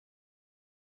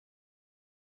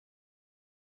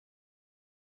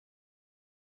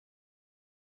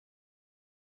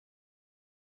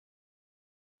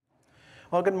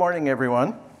Well, good morning,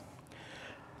 everyone,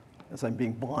 as I'm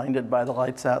being blinded by the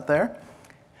lights out there.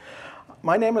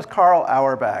 My name is Carl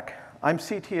Auerbach. I'm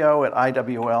CTO at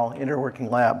IWL,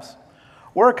 Interworking Labs.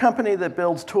 We're a company that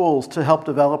builds tools to help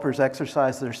developers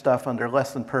exercise their stuff under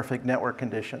less than perfect network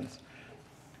conditions.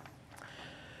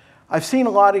 I've seen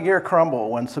a lot of gear crumble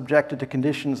when subjected to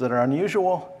conditions that are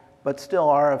unusual, but still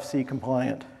RFC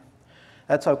compliant.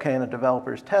 That's okay in a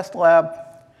developer's test lab,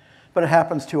 but it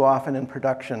happens too often in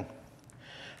production.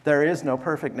 There is no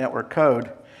perfect network code.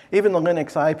 Even the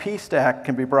Linux IP stack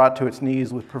can be brought to its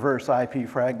knees with perverse IP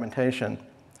fragmentation.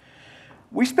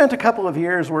 We spent a couple of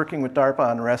years working with DARPA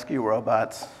on rescue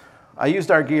robots. I used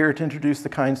our gear to introduce the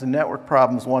kinds of network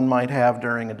problems one might have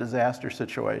during a disaster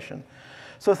situation.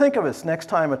 So think of us next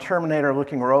time a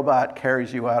Terminator-looking robot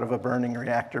carries you out of a burning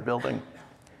reactor building.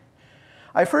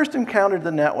 I first encountered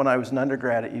the net when I was an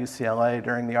undergrad at UCLA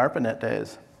during the ARPANET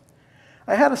days.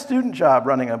 I had a student job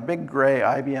running a big gray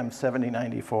IBM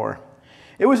 7094.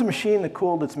 It was a machine that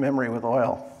cooled its memory with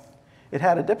oil. It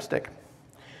had a dipstick.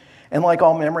 And like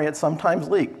all memory, it sometimes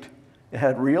leaked. It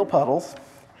had real puddles,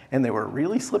 and they were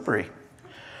really slippery.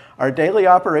 Our daily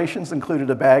operations included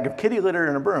a bag of kitty litter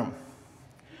and a broom.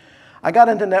 I got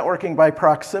into networking by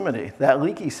proximity. That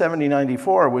leaky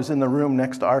 7094 was in the room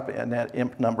next to ARPANET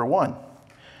imp number 1.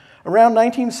 Around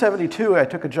 1972, I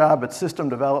took a job at System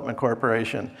Development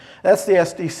Corporation. That's the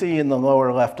SDC in the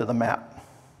lower left of the map.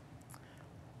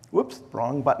 Whoops,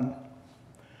 wrong button.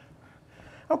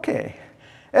 Okay.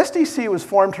 SDC was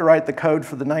formed to write the code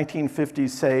for the 1950s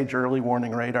Sage early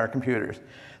warning radar computers.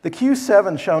 The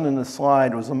Q7 shown in this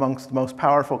slide was amongst the most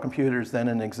powerful computers then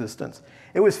in existence.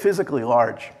 It was physically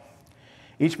large.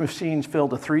 Each machine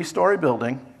filled a 3-story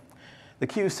building. The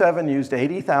Q7 used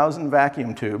 80,000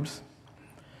 vacuum tubes.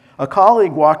 A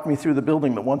colleague walked me through the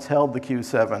building that once held the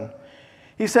Q7.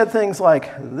 He said things like,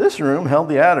 "This room held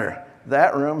the adder,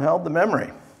 that room held the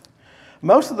memory."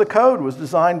 Most of the code was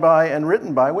designed by and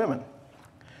written by women.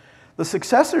 The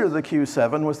successor to the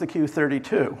Q7 was the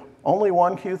Q32. Only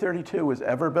one Q32 was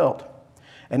ever built,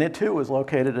 and it too was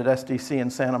located at SDC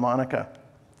in Santa Monica.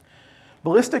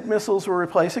 Ballistic missiles were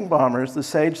replacing bombers. The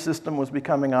Sage system was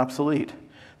becoming obsolete.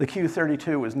 The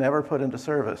Q32 was never put into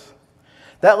service.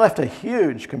 That left a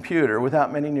huge computer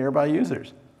without many nearby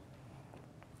users.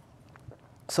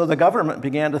 So the government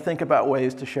began to think about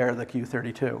ways to share the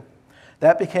Q32.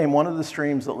 That became one of the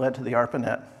streams that led to the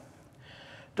ARPANET.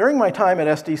 During my time at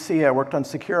SDC, I worked on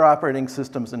secure operating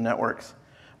systems and networks.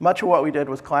 Much of what we did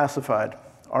was classified.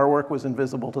 Our work was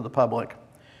invisible to the public.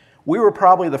 We were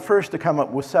probably the first to come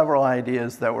up with several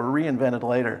ideas that were reinvented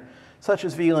later, such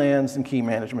as VLANs and key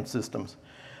management systems.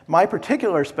 My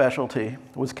particular specialty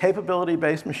was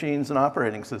capability-based machines and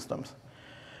operating systems.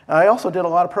 And I also did a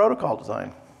lot of protocol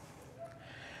design.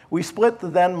 We split the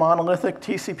then monolithic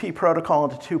TCP protocol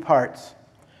into 2 parts.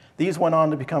 These went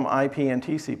on to become IP and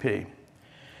TCP.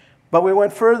 But we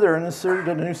went further and inserted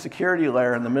a new security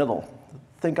layer in the middle.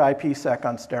 Think IPsec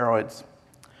on steroids.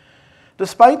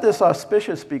 Despite this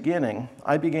auspicious beginning,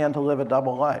 I began to live a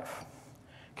double life.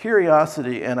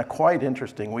 Curiosity and a quite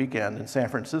interesting weekend in San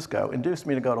Francisco induced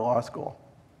me to go to law school.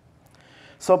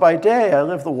 So by day, I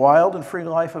lived the wild and free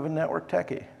life of a network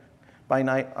techie. By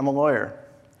night, I'm a lawyer.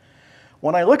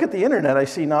 When I look at the internet, I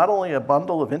see not only a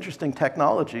bundle of interesting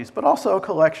technologies, but also a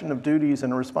collection of duties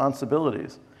and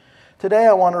responsibilities. Today,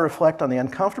 I want to reflect on the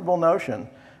uncomfortable notion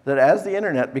that as the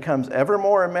internet becomes ever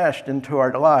more enmeshed into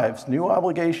our lives, new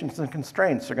obligations and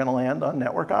constraints are going to land on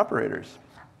network operators.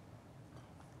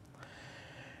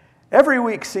 Every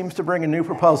week seems to bring a new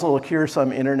proposal to cure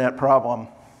some internet problem.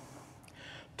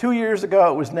 2 years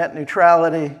ago, it was net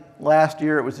neutrality. Last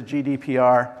year, it was the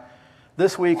GDPR.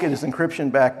 This week, it is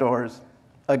encryption backdoors,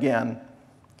 again.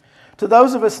 To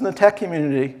those of us in the tech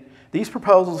community, these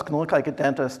proposals can look like a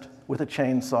dentist with a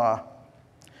chainsaw.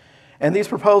 And these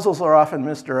proposals are often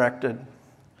misdirected.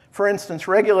 For instance,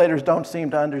 regulators don't seem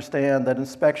to understand that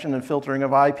inspection and filtering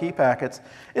of IP packets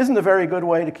isn't a very good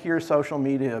way to cure social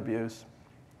media abuse.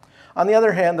 On the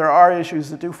other hand, there are issues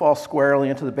that do fall squarely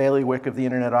into the bailiwick of the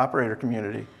internet operator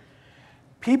community.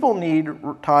 People need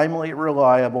timely,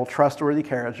 reliable, trustworthy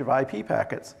carriage of IP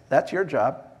packets. That's your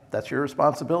job. That's your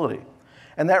responsibility.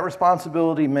 And that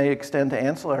responsibility may extend to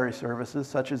ancillary services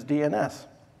such as DNS.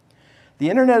 The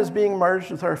internet is being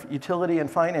merged with our utility and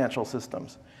financial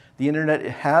systems. The internet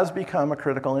has become a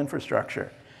critical infrastructure.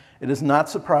 It is not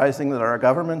surprising that our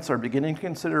governments are beginning to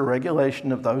consider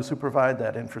regulation of those who provide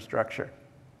that infrastructure.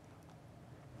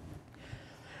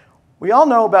 We all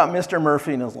know about Mr.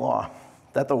 Murphy and his law,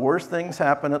 that the worst things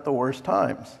happen at the worst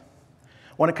times.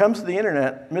 When it comes to the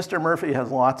internet, Mr. Murphy has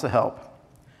lots of help.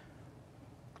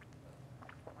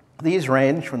 These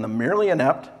range from the merely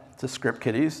inept to script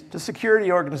kiddies to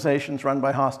security organizations run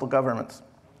by hostile governments.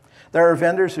 There are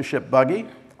vendors who ship buggy,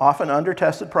 often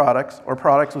under-tested products or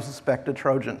products with suspected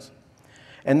Trojans.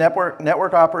 And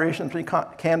network operations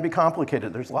can be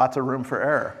complicated. There's lots of room for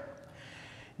error.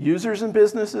 Users and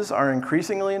businesses are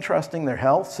increasingly entrusting their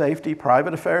health, safety,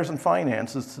 private affairs, and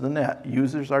finances to the net.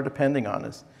 Users are depending on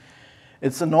this.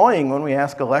 It's annoying when we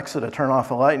ask Alexa to turn off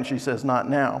a light and she says, "Not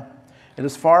now." It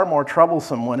is far more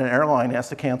troublesome when an airline has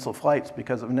to cancel flights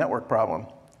because of a network problem.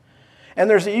 And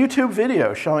there's a YouTube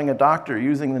video showing a doctor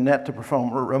using the net to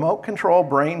perform remote control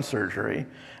brain surgery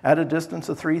at a distance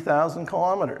of 3,000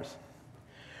 kilometers.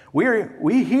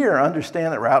 We here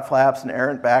understand that route flaps and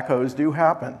errant backhoes do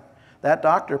happen. That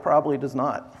doctor probably does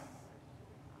not.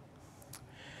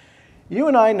 You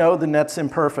and I know the net's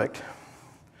imperfect.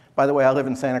 By the way, I live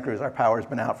in Santa Cruz. Our power's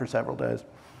been out for several days.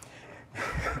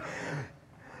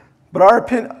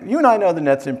 But you and I know the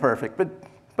net's imperfect,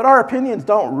 but our opinions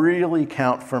don't really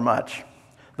count for much.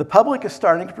 The public is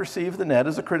starting to perceive the net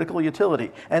as a critical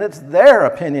utility, and it's their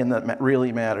opinion that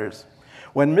really matters.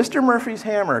 When Mr. Murphy's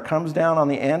hammer comes down on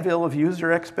the anvil of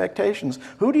user expectations,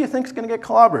 who do you think is going to get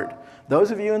clobbered?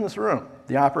 Those of you in this room,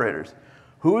 the operators.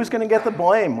 Who is going to get the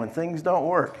blame when things don't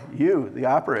work? You, the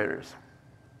operators.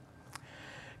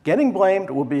 Getting blamed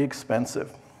will be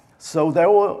expensive, so there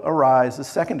will arise a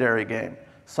secondary game.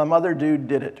 Some other dude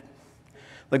did it.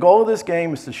 The goal of this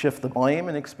game is to shift the blame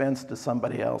and expense to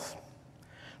somebody else.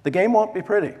 The game won't be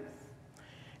pretty.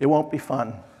 It won't be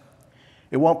fun.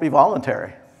 It won't be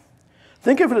voluntary.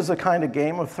 Think of it as a kind of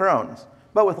Game of Thrones,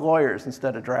 but with lawyers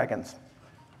instead of dragons.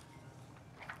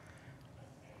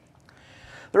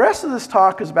 The rest of this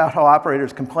talk is about how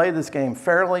operators can play this game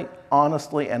fairly,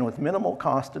 honestly, and with minimal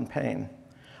cost and pain.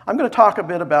 I'm going to talk a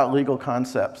bit about legal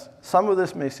concepts. Some of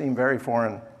this may seem very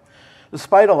foreign.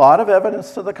 Despite a lot of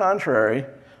evidence to the contrary,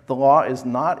 the law is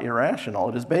not irrational.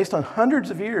 It is based on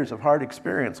hundreds of years of hard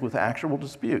experience with actual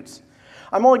disputes.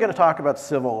 I'm only going to talk about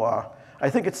civil law. I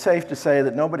think it's safe to say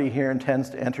that nobody here intends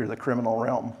to enter the criminal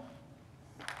realm.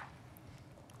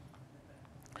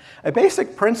 A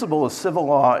basic principle of civil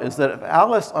law is that if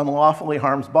Alice unlawfully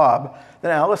harms Bob,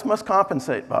 then Alice must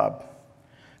compensate Bob.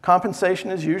 Compensation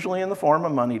is usually in the form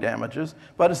of money damages,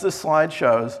 but as this slide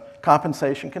shows,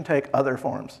 compensation can take other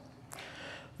forms.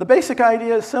 The basic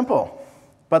idea is simple,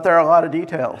 but there are a lot of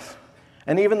details,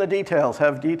 and even the details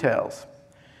have details.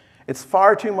 It's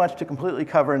far too much to completely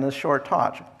cover in this short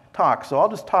talk, so I'll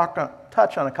just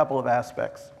touch on a couple of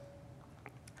aspects.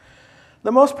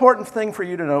 The most important thing for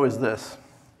you to know is this.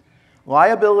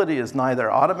 Liability is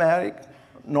neither automatic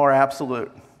nor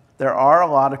absolute. There are a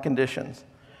lot of conditions.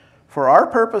 For our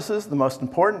purposes, the most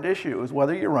important issue is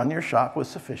whether you run your shop with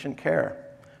sufficient care.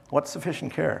 What's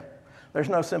sufficient care? There's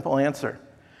no simple answer.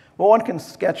 But one can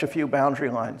sketch a few boundary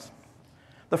lines.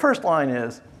 The first line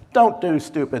is, don't do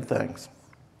stupid things.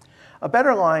 A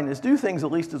better line is do things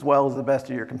at least as well as the best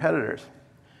of your competitors.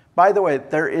 By the way,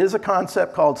 there is a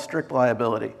concept called strict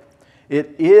liability.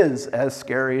 It is as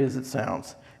scary as it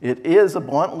sounds. It is a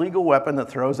blunt legal weapon that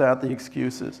throws out the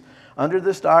excuses. Under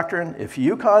this doctrine, if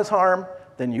you cause harm,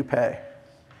 then you pay.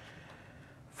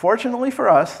 Fortunately for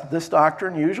us, this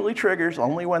doctrine usually triggers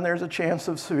only when there's a chance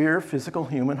of severe physical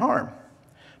human harm.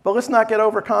 But let's not get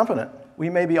overconfident. We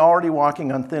may be already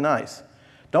walking on thin ice.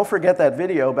 Don't forget that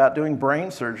video about doing brain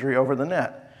surgery over the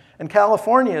net. And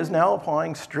California is now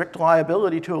applying strict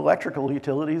liability to electrical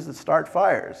utilities that start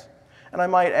fires. And I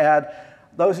might add,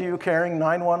 those of you carrying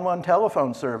 911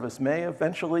 telephone service may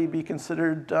eventually be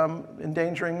considered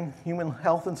endangering human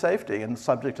health and safety and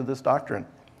subject to this doctrine.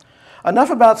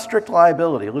 Enough about strict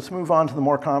liability. Let's move on to the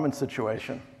more common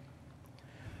situation.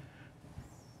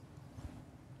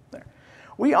 There.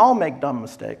 We all make dumb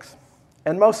mistakes,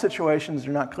 and most situations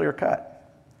are not clear-cut.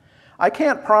 I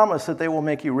can't promise that they will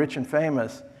make you rich and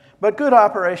famous, but good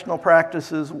operational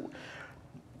practices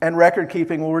and record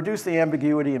keeping will reduce the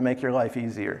ambiguity and make your life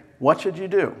easier. What should you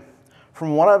do?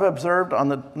 From what I've observed on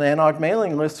the NANOG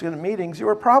mailing list and meetings, you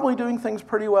are probably doing things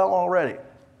pretty well already.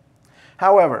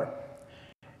 However,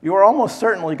 you are almost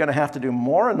certainly going to have to do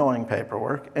more annoying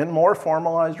paperwork and more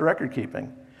formalized record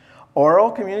keeping. Oral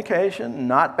communication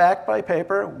not backed by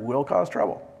paper will cause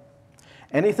trouble.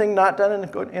 Anything not done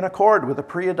in accord with a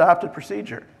pre-adopted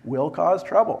procedure will cause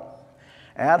trouble.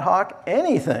 Ad hoc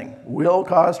anything will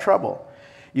cause trouble.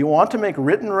 You want to make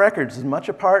written records as much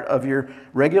a part of your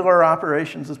regular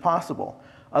operations as possible.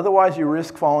 Otherwise, you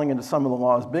risk falling into some of the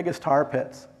law's biggest tar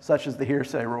pits, such as the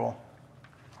hearsay rule.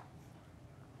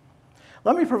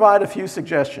 Let me provide a few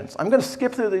suggestions. I'm going to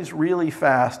skip through these really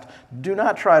fast. Do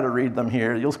not try to read them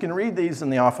here. You can read these in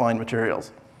the offline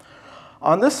materials.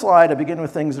 On this slide, I begin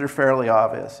with things that are fairly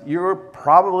obvious. You're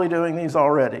probably doing these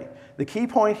already. The key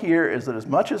point here is that as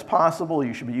much as possible,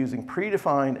 you should be using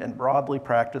predefined and broadly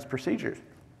practiced procedures.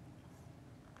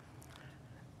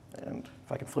 And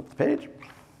if I can flip the page.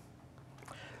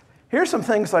 Here's some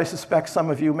things I suspect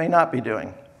some of you may not be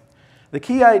doing. The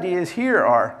key ideas here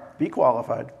are be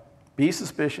qualified, be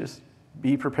suspicious,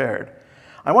 be prepared.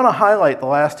 I want to highlight the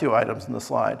last two items in the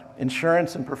slide,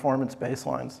 insurance and performance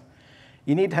baselines.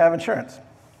 You need to have insurance.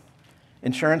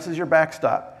 Insurance is your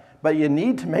backstop, but you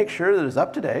need to make sure that it's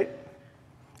up to date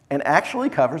and actually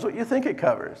covers what you think it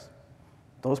covers.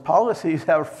 Those policies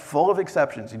are full of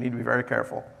exceptions. You need to be very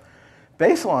careful.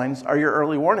 Baselines are your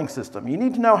early warning system. You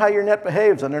need to know how your net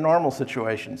behaves under normal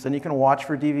situations, and you can watch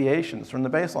for deviations from the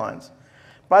baselines.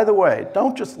 By the way,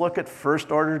 don't just look at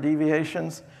first-order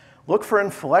deviations. Look for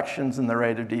inflections in the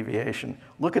rate of deviation.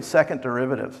 Look at second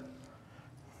derivatives.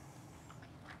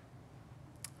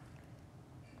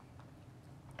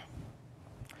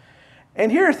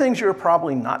 And here are things you're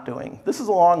probably not doing. This is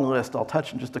a long list. I'll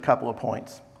touch on just a couple of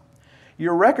points.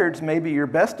 Your records may be your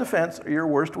best defense or your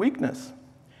worst weakness.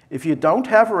 If you don't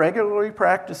have regularly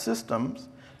practiced systems,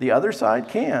 the other side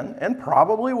can, and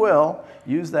probably will,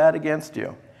 use that against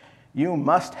you. You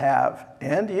must have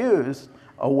and use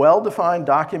a well-defined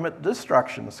document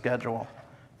destruction schedule.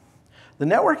 The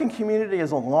networking community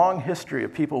has a long history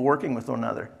of people working with one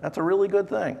another. That's a really good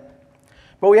thing.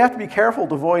 But we have to be careful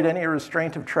to avoid any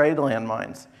restraint of trade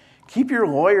landmines. Keep your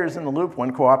lawyers in the loop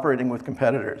when cooperating with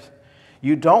competitors.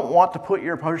 You don't want to put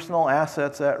your personal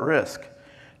assets at risk.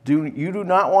 You do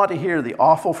not want to hear the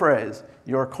awful phrase,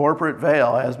 your corporate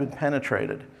veil has been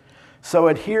penetrated. So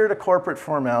adhere to corporate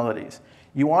formalities.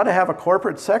 You want to have a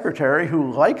corporate secretary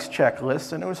who likes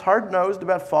checklists and who's hard-nosed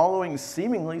about following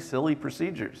seemingly silly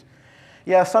procedures.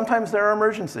 Yeah, sometimes there are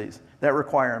emergencies that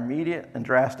require immediate and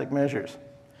drastic measures.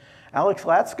 Alex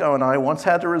Latsko and I once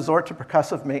had to resort to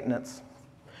percussive maintenance.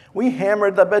 We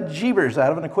hammered the bejeebers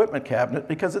out of an equipment cabinet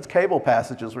because its cable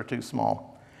passages were too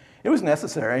small. It was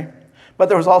necessary, but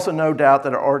there was also no doubt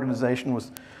that our organization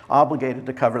was obligated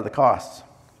to cover the costs.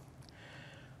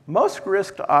 Most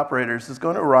risk to operators is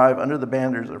going to arrive under the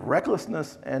banners of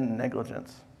recklessness and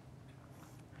negligence.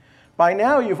 By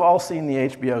now, you've all seen the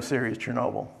HBO series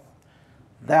Chernobyl.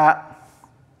 That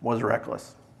was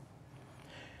reckless.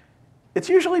 It's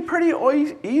usually pretty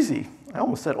easy. I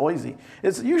almost said oisy.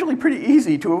 It's usually pretty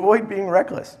easy to avoid being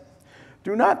reckless.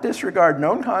 Do not disregard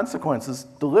known consequences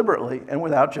deliberately and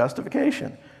without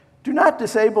justification. Do not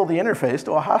disable the interface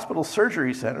to a hospital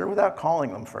surgery center without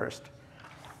calling them first.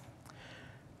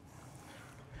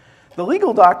 The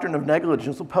legal doctrine of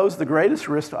negligence will pose the greatest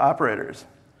risk to operators.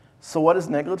 So what is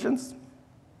negligence?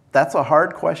 That's a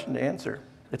hard question to answer.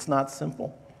 It's not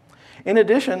simple. In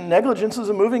addition, negligence is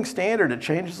a moving standard. It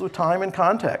changes with time and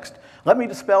context. Let me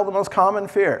dispel the most common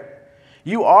fear.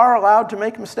 You are allowed to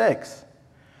make mistakes.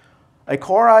 A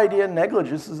core idea in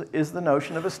negligence is the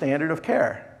notion of a standard of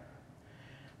care.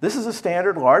 This is a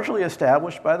standard largely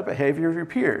established by the behavior of your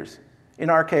peers, in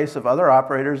our case of other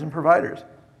operators and providers.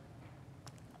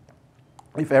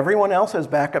 If everyone else has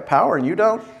backup power and you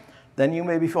don't, then you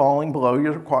may be falling below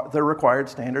the required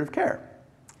standard of care.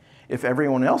 If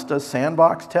everyone else does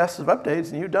sandbox tests of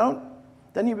updates and you don't,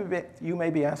 then you may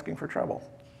be asking for trouble.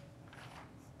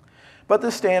 But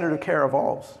this standard of care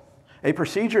evolves. A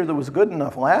procedure that was good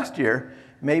enough last year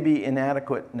may be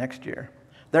inadequate next year.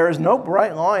 There is no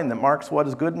bright line that marks what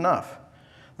is good enough.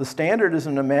 The standard is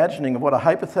an imagining of what a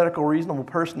hypothetical reasonable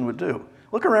person would do.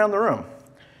 Look around the room.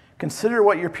 Consider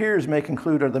what your peers may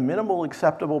conclude are the minimal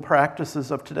acceptable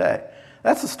practices of today.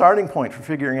 That's the starting point for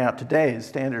figuring out today's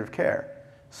standard of care.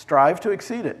 Strive to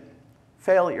exceed it.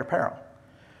 Fail at your peril.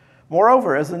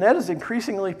 Moreover, as the net is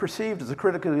increasingly perceived as a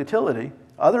critical utility,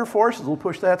 other forces will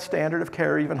push that standard of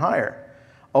care even higher.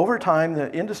 Over time,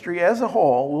 the industry as a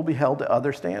whole will be held to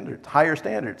other standards, higher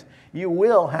standards. You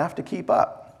will have to keep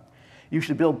up. You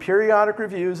should build periodic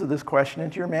reviews of this question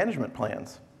into your management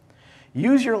plans.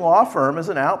 Use your law firm as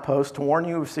an outpost to warn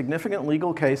you of significant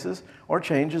legal cases or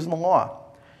changes in the law.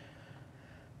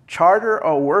 Charter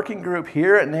a working group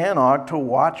here at NANOG to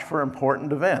watch for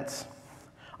important events.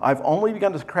 I've only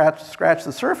begun to scratch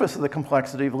the surface of the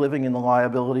complexity of living in the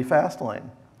liability fast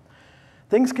lane.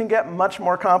 Things can get much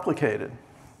more complicated.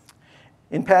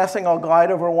 In passing, I'll glide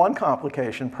over one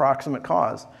complication, proximate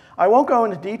cause. I won't go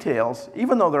into details,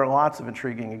 even though there are lots of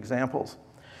intriguing examples.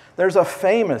 There's a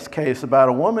famous case about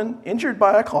a woman injured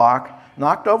by a clock,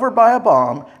 knocked over by a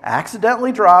bomb,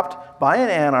 accidentally dropped by an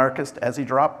anarchist as he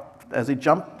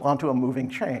jumped onto a moving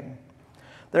train.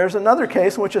 There's another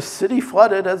case in which a city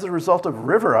flooded as a result of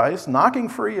river ice, knocking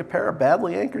free a pair of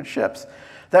badly anchored ships.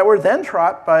 that were then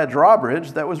trapped by a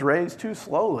drawbridge that was raised too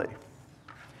slowly.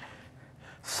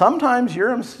 Sometimes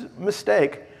your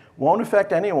mistake won't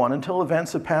affect anyone until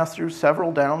events have passed through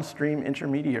several downstream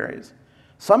intermediaries.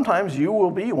 Sometimes you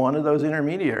will be one of those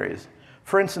intermediaries.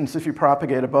 For instance, if you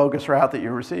propagate a bogus route that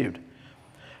you received.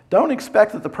 Don't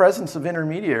expect that the presence of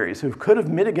intermediaries who could have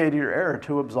mitigated your error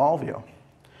to absolve you.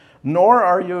 Nor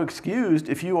are you excused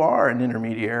if you are an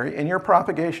intermediary and your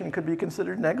propagation could be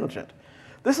considered negligent.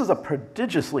 This is a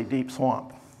prodigiously deep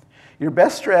swamp. Your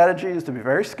best strategy is to be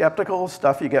very skeptical of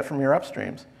stuff you get from your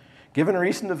upstreams. Given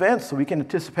recent events, we can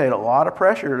anticipate a lot of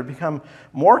pressure to become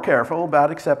more careful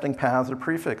about accepting paths or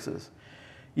prefixes.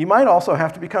 You might also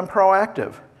have to become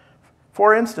proactive.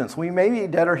 For instance, we may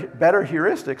need better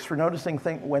heuristics for noticing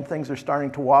when things are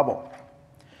starting to wobble.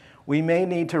 We may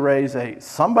need to raise a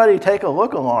 "somebody take a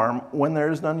look" alarm when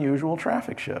there is an unusual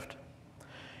traffic shift.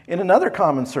 In another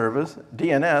common service,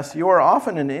 DNS, you are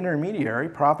often an intermediary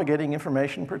propagating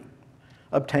information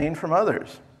obtained from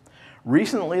others.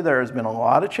 Recently, there has been a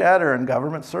lot of chatter in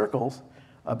government circles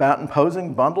about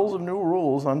imposing bundles of new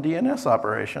rules on DNS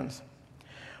operations.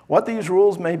 What these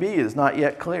rules may be is not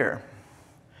yet clear.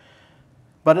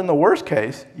 But in the worst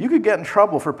case, you could get in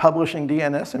trouble for publishing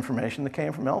DNS information that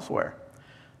came from elsewhere.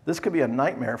 This could be a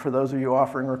nightmare for those of you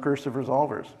offering recursive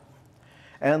resolvers.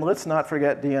 And let's not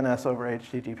forget DNS over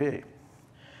HTTP.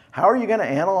 How are you going to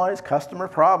analyze customer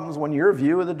problems when your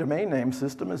view of the domain name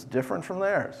system is different from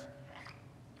theirs?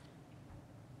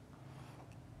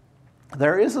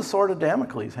 There is a sword of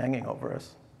Damocles hanging over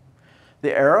us.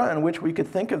 The era in which we could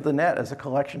think of the net as a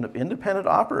collection of independent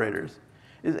operators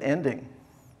is ending.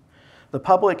 The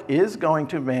public is going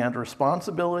to demand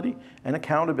responsibility and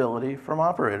accountability from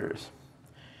operators.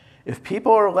 If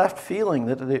people are left feeling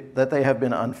that they have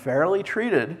been unfairly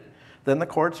treated, then the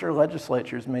courts or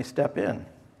legislatures may step in.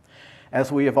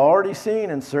 As we have already seen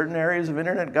in certain areas of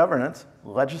internet governance,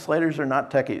 legislators are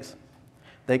not techies.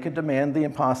 They could demand the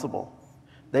impossible.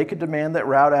 They could demand that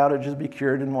route outages be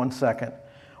cured in 1 second,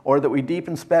 or that we deep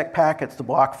inspect packets to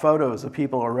block photos of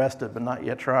people arrested but not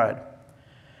yet tried.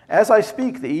 As I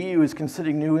speak, the EU is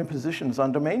considering new impositions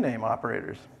on domain name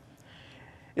operators.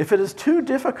 If it is too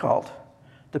difficult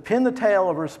to pin the tail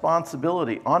of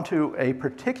responsibility onto a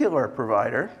particular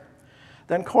provider,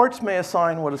 then courts may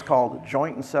assign what is called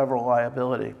joint and several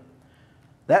liability.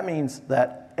 That means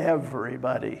that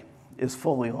everybody is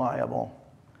fully liable.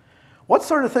 What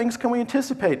sort of things can we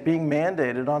anticipate being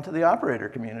mandated onto the operator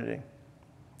community?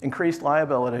 Increased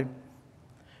liability,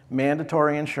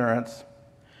 mandatory insurance,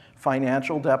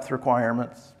 financial depth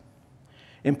requirements,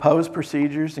 imposed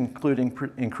procedures including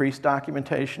increased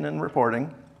documentation and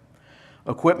reporting,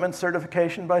 equipment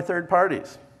certification by third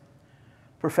parties,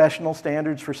 professional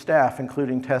standards for staff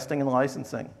including testing and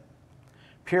licensing,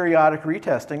 periodic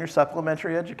retesting or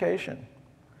supplementary education,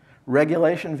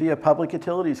 regulation via public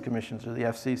utilities commissions or the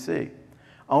FCC,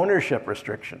 ownership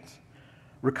restrictions,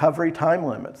 recovery time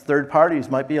limits. Third parties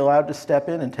might be allowed to step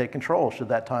in and take control should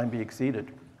that time be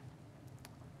exceeded.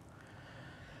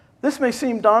 This may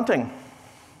seem daunting.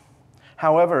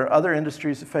 However, other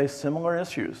industries have faced similar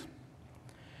issues.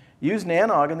 Use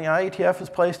NANOG and the IETF as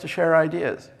a place to share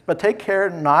ideas, but take care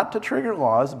not to trigger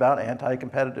laws about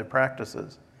anti-competitive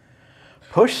practices.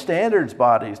 Push standards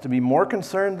bodies to be more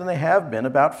concerned than they have been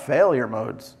about failure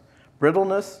modes,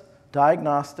 brittleness,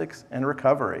 diagnostics, and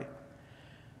recovery.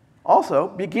 Also,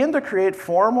 begin to create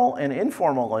formal and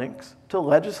informal links to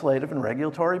legislative and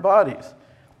regulatory bodies.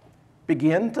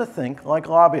 Begin to think like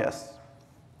lobbyists.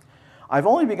 I've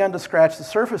only begun to scratch the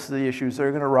surface of the issues that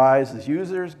are going to rise as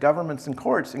users, governments, and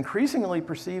courts increasingly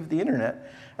perceive the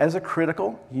internet as a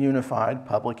critical, unified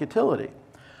public utility.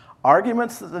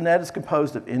 Arguments that the net is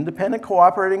composed of independent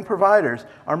cooperating providers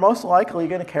are most likely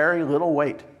going to carry little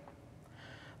weight.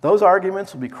 Those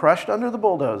arguments will be crushed under the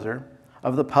bulldozer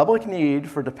of the public need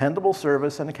for dependable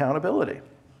service and accountability.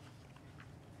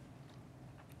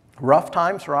 Rough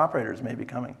times for operators may be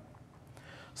coming.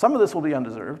 Some of this will be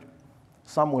undeserved.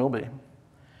 Some will be.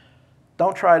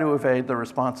 Don't try to evade the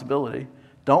responsibility.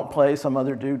 Don't play some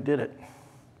other dude did it.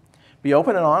 Be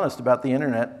open and honest about the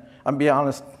internet.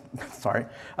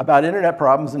 About internet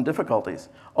problems and difficulties.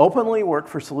 Openly work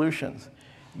for solutions.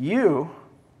 You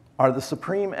are the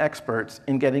supreme experts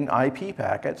in getting IP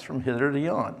packets from hither to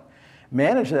yon.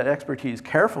 Manage that expertise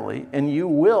carefully, and you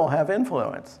will have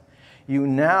influence. You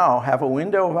now have a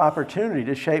window of opportunity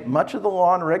to shape much of the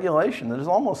law and regulation that is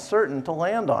almost certain to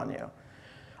land on you.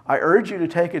 I urge you to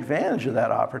take advantage of that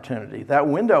opportunity. That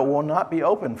window will not be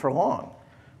open for long.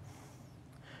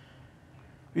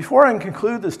 Before I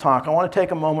conclude this talk, I want to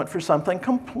take a moment for something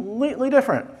completely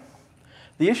different.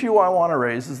 The issue I want to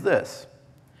raise is this.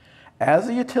 As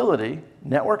a utility,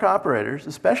 network operators,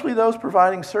 especially those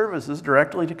providing services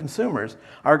directly to consumers,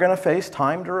 are going to face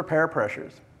time to repair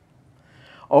pressures.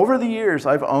 Over the years,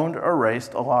 I've owned or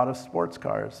raced a lot of sports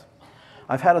cars.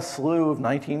 I've had a slew of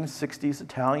 1960s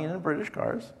Italian and British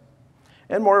cars,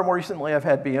 and more recently, I've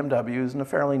had BMWs and a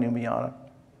fairly new Miata.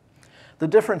 The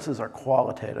differences are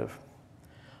qualitative.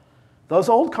 Those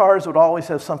old cars would always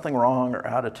have something wrong or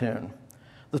out of tune.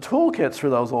 The toolkits for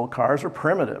those old cars were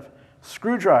primitive: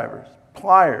 screwdrivers,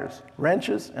 pliers,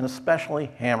 wrenches, and especially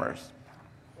hammers.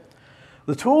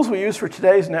 The tools we use for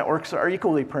today's networks are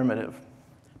equally primitive: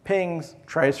 pings,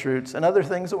 trace routes, and other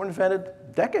things that were invented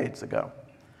decades ago.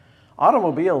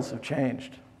 Automobiles have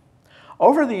changed.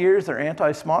 Over the years, their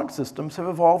anti-smog systems have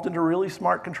evolved into really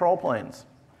smart control planes.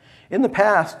 In the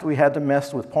past, we had to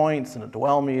mess with points and a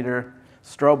dwell meter,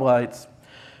 strobe lights.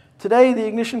 Today, the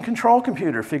ignition control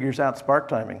computer figures out spark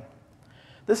timing.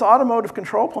 This automotive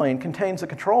control plane contains a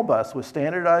control bus with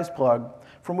standardized plug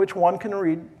from which one can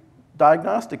read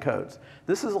diagnostic codes.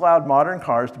 This has allowed modern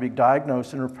cars to be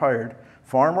diagnosed and repaired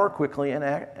far more quickly and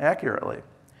accurately.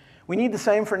 We need the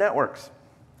same for networks.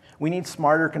 We need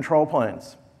smarter control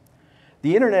planes.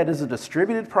 The internet is a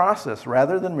distributed process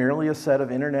rather than merely a set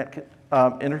of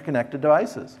interconnected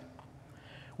devices.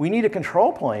 We need a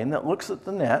control plane that looks at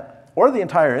the net, or the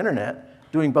entire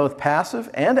internet, doing both passive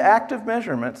and active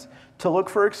measurements to look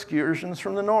for excursions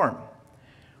from the norm.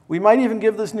 We might even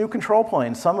give this new control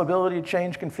plane some ability to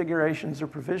change configurations or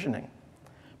provisioning.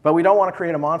 But we don't want to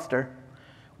create a monster.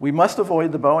 We must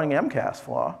avoid the Boeing MCAS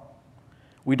flaw.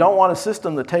 We don't want a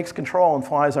system that takes control and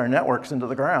flies our networks into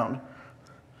the ground.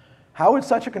 How would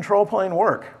such a control plane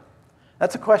work?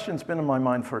 That's a question that's been in my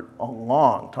mind for a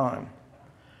long time.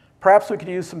 Perhaps we could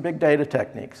use some big data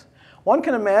techniques. One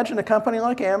can imagine a company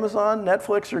like Amazon,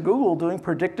 Netflix, or Google doing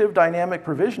predictive dynamic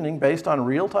provisioning based on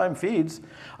real-time feeds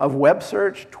of web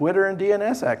search, Twitter, and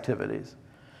DNS activities.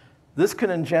 This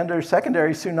can engender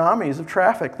secondary tsunamis of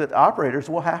traffic that operators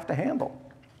will have to handle.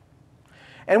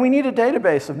 And we need a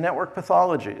database of network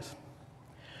pathologies.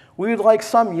 We would like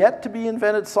some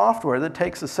yet-to-be-invented software that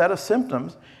takes a set of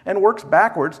symptoms and works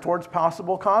backwards towards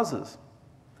possible causes.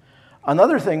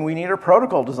 Another thing we need are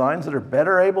protocol designs that are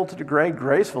better able to degrade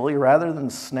gracefully rather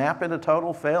than snap into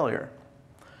total failure.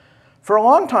 For a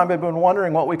long time, I've been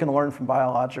wondering what we can learn from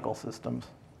biological systems.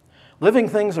 Living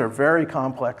things are very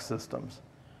complex systems.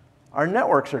 Our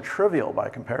networks are trivial by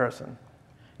comparison.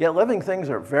 Yet living things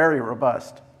are very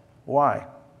robust. Why?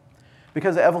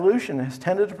 Because evolution has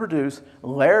tended to produce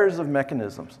layers of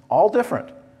mechanisms, all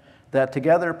different, that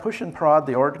together push and prod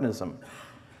the organism.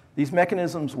 These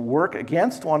mechanisms work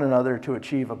against one another to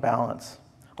achieve a balance,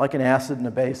 like an acid and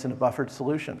a base in a buffered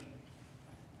solution.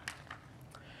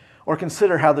 Or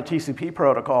consider how the TCP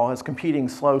protocol has competing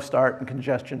slow start and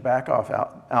congestion backoff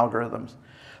algorithms.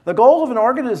 The goal of an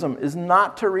organism is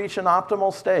not to reach an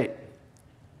optimal state,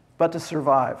 but to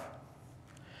survive.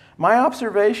 My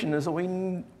observation is that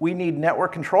we need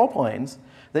network control planes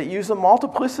that use a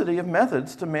multiplicity of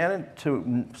methods to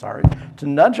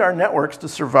nudge our networks to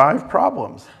survive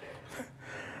problems.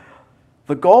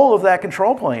 The goal of that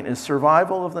control plane is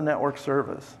survival of the network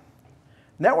service.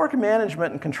 Network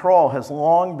management and control has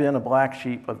long been a black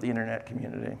sheep of the internet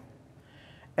community.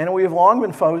 And we have long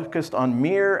been focused on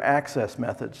mere access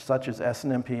methods such as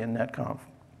SNMP and netconf.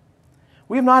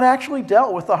 We have not actually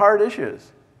dealt with the hard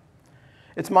issues.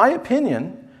 It's my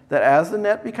opinion that as the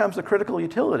net becomes a critical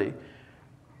utility,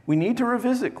 we need to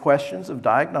revisit questions of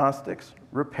diagnostics,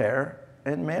 repair,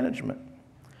 and management.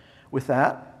 With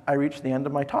that, I reach the end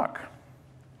of my talk.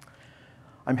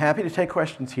 I'm happy to take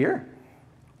questions here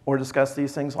or discuss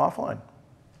these things offline.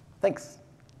 Thanks.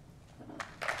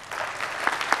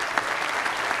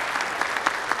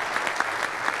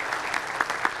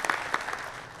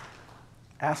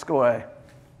 Ask away.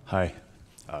 Hi,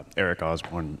 Eric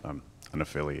Osborne. I'm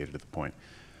unaffiliated at the point.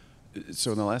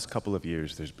 So in the last couple of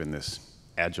years, there's been this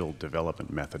agile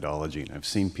development methodology, and I've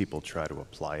seen people try to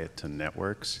apply it to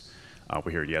networks.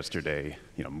 We heard yesterday,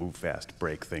 move fast,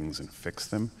 break things, and fix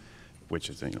them, which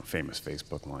is a famous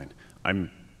Facebook line.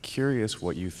 I'm curious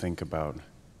what you think about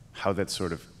how that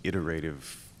sort of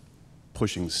iterative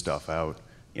pushing stuff out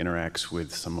interacts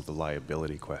with some of the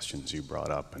liability questions you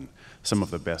brought up and some of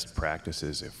the best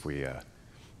practices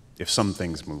if some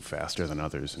things move faster than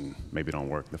others and maybe don't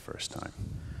work the first time.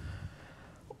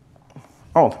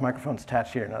 Oh, the microphone's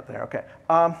attached here, not there. Okay.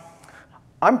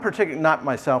 I'm not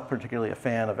myself particularly a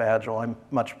fan of Agile.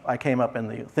 I came up in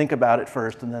the think about it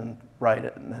first and then write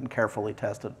it and then carefully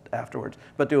test it afterwards,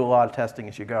 but do a lot of testing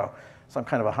as you go. So I'm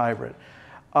kind of a hybrid.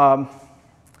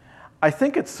 I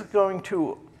think it's going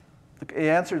to The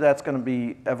answer to that's going to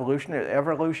be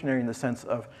evolutionary in the sense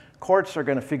of courts are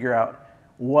going to figure out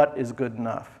what is good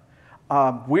enough.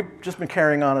 We've just been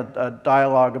carrying on a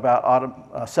dialogue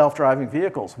about self-driving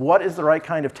vehicles. What is the right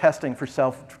kind of testing for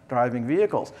self-driving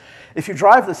vehicles? If you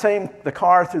drive the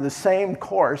car through the same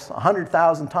course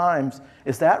 100,000 times,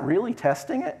 is that really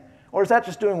testing it? Or is that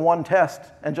just doing one test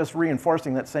and just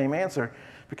reinforcing that same answer?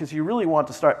 Because you really want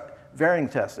to start varying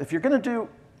tests. If you're going to do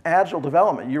agile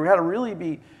development, you've got to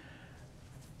really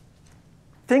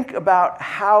think about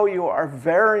how you are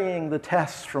varying the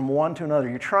tests from one to another.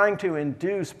 You're trying to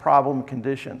induce problem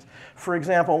conditions. For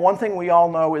example, one thing we all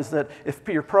know is that if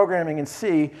you're programming in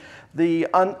C,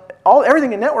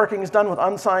 everything in networking is done with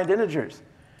unsigned integers.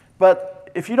 But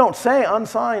if you don't say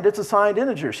unsigned, it's a signed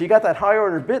integer. So you got that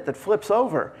high-order bit that flips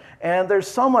over. And there's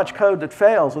so much code that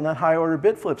fails when that high-order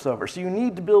bit flips over. So you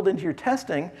need to build into your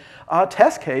testing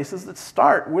test cases that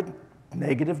start with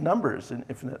negative numbers in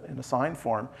a signed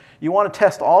form. You want to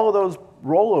test all of those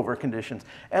rollover conditions.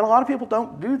 And a lot of people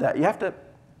don't do that. You have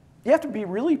to be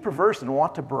really perverse and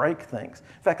want to break things.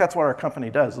 In fact, that's what our company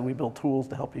does, is we build tools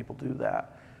to help people do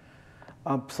that.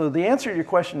 So the answer to your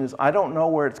question is, I don't know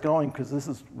where it's going,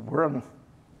 because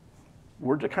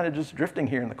we're kind of just drifting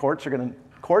here, and the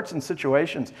courts and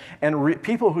situations and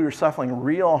people who are suffering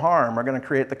real harm are going to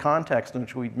create the context in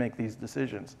which we make these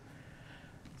decisions.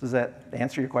 Does that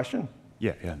answer your question?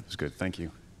 Yeah, that's good. Thank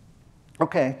you.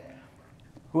 Okay.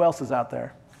 Who else is out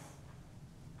there?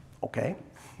 Okay.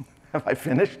 Have I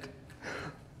finished?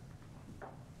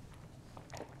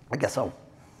 I guess so.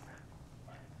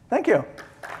 Thank you.